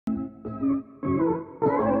Hello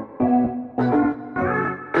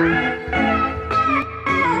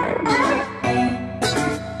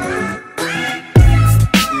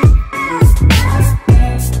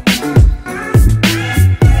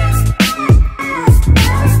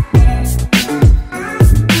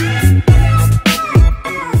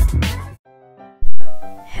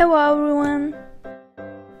everyone!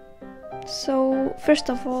 So,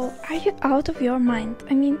 first of all, are you out of your mind?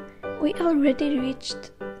 I mean, we already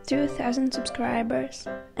reached 2,000 subscribers,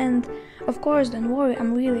 and of course, don't worry,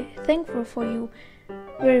 I'm really thankful for you,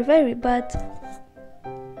 very, but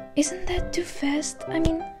isn't that too fast? I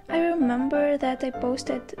mean, I remember that I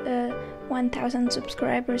posted a 1,000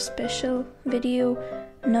 subscribers special video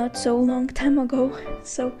not so long time ago,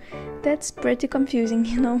 so that's pretty confusing,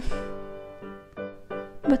 you know.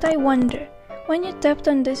 But I wonder, when you tapped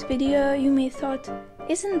on this video, you may thought,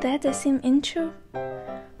 isn't that the same intro?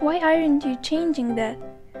 Why aren't you changing that?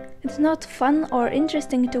 It's not fun or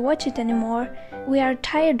interesting to watch it anymore. We are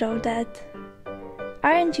tired of that.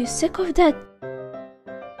 Aren't you sick of that?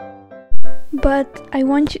 But I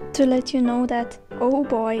want to let you know that, oh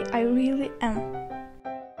boy, I really am.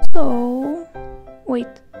 So,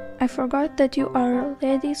 wait, I forgot that you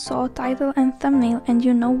already saw title and thumbnail and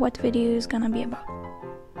you know what video is gonna be about.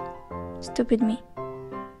 Stupid me.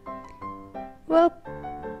 Well,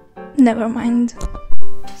 never mind.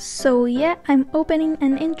 So yeah, I'm opening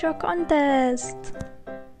an intro contest.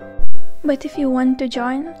 But if you want to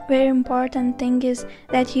join, very important thing is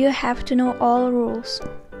that you have to know all rules.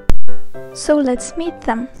 So let's meet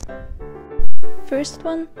them. First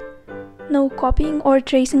one, no copying or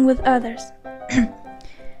tracing with others.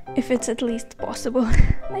 If it's at least possible.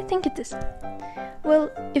 I think it is. Well,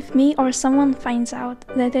 if me or someone finds out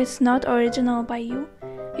that it's not original by you,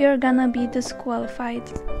 you're gonna be disqualified.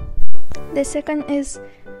 The second is,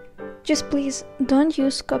 just please don't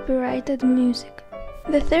use copyrighted music.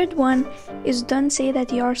 The third one is don't say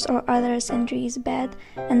that yours or others' entry is bad,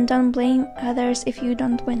 and don't blame others if you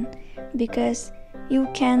don't win, because you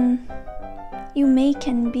may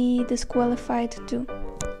be disqualified too.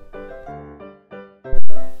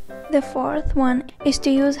 The fourth one is to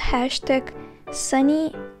use hashtag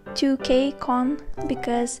Sunny2KCon,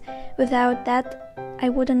 because without that I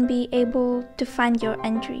wouldn't be able to find your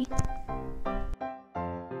entry.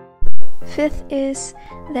 Fifth is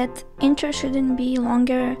that intro shouldn't be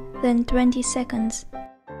longer than 20 seconds.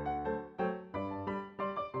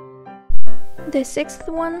 The sixth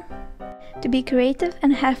one, to be creative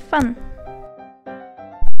and have fun.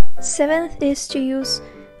 Seventh is to use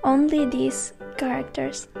only these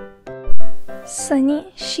characters.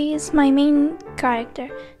 Sunny, she is my main character,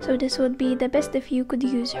 so this would be the best if you could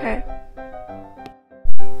use her.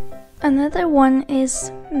 Another one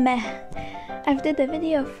is meh. I've did a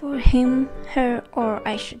video for him, her, or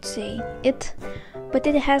I should say it, but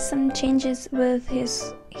it has some changes with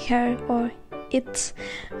his hair or its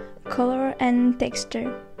color and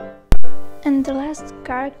texture. And the last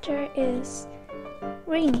character is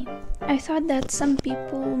rainy. I thought that some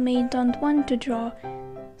people may don't want to draw,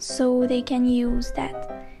 so they can use that.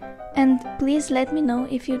 And please let me know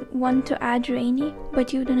if you want to add rainy,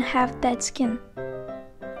 but you don't have that skin.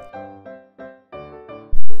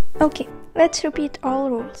 Okay, let's repeat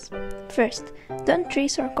all rules. First, don't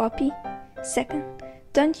trace or copy. Second,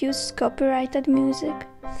 don't use copyrighted music.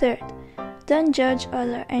 Third, don't judge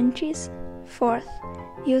other entries. Fourth,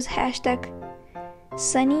 use hashtag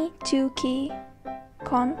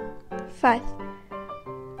Sunny2KCon.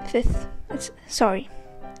 Fifth,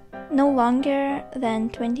 no longer than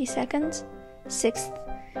 20 seconds. Sixth,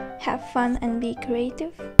 have fun and be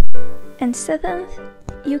creative. And seventh,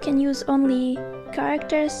 you can use only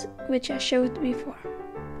characters which I showed before.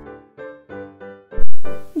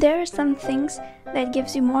 There are some things that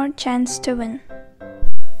gives you more chance to win.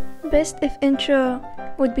 Best if intro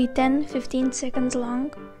would be 10-15 seconds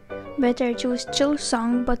long. Better choose chill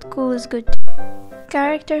song, but cool is good.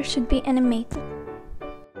 Character should be animated.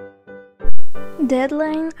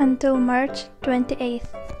 Deadline until March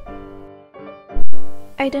 28th.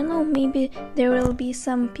 I don't know, maybe there will be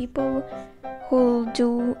some people who'll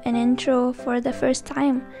do an intro for the first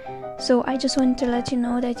time, so I just want to let you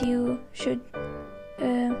know that you should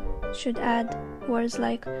add words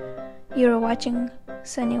like you're watching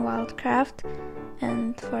Sunny Wildcraft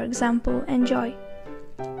and, for example, enjoy.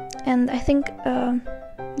 And I think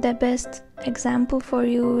the best example for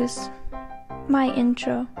you is my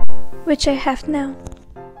intro, which I have now.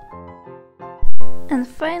 And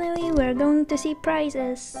finally, we're going to see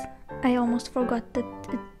prizes. I almost forgot that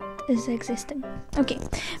it is existing. Okay,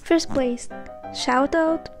 first place, shout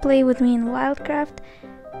out, play with me in Wildcraft,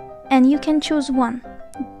 and you can choose one.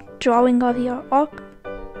 drawing of your orc,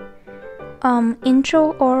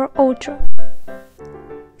 intro or outro.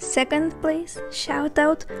 Second place, shout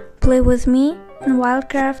out play with me in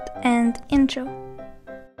Wildcraft and intro.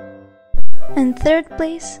 And third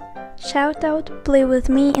place, shout out play with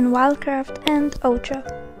me in Wildcraft and outro.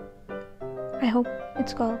 I hope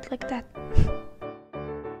it's called like that.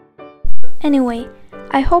 Anyway,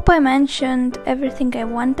 I hope I mentioned everything I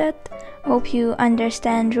wanted. Hope you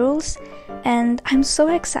understand rules, and I'm so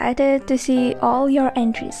excited to see all your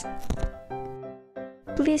entries.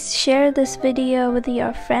 Please share this video with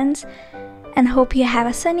your friends and hope you have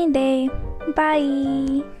a sunny day.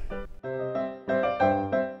 Bye!